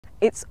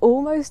It's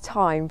almost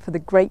time for the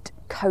Great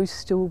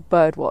Coastal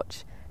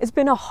Birdwatch. It's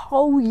been a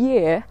whole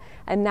year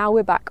and now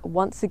we're back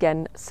once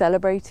again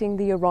celebrating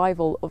the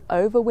arrival of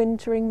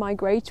overwintering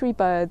migratory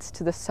birds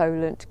to the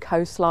Solent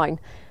coastline.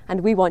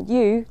 And we want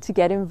you to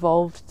get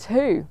involved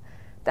too.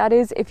 That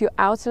is, if you're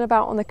out and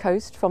about on the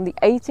coast from the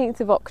 18th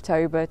of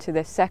October to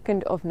the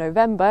 2nd of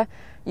November,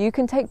 you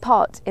can take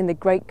part in the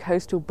Great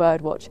Coastal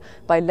Birdwatch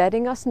by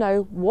letting us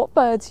know what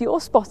birds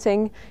you're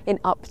spotting in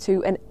up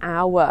to an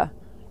hour.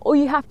 All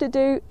you have to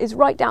do is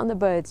write down the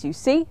birds you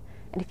see,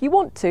 and if you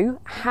want to,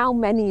 how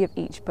many of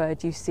each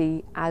bird you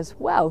see as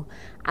well.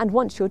 And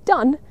once you're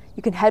done,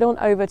 you can head on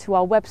over to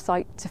our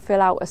website to fill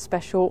out a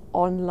special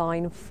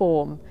online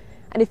form.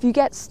 And if you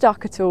get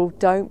stuck at all,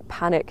 don't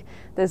panic.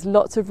 There's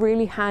lots of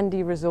really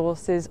handy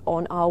resources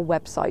on our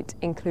website,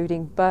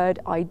 including bird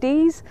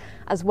IDs,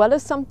 as well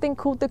as something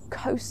called the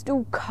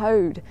Coastal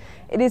Code.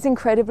 It is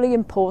incredibly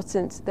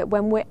important that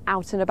when we're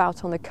out and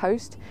about on the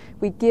coast,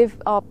 we give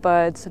our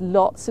birds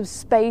lots of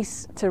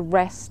space to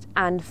rest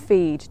and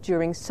feed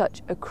during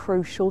such a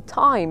crucial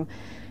time.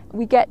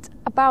 We get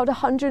about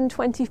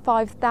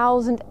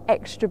 125,000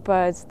 extra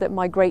birds that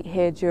migrate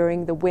here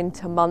during the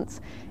winter months.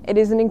 It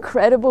is an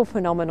incredible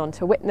phenomenon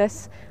to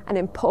witness, and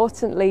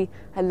importantly,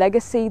 a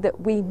legacy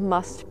that we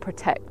must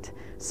protect.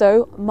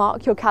 So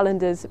mark your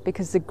calendars,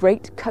 because the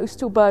Great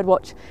Coastal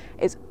Birdwatch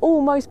is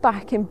almost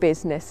back in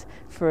business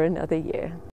for another year.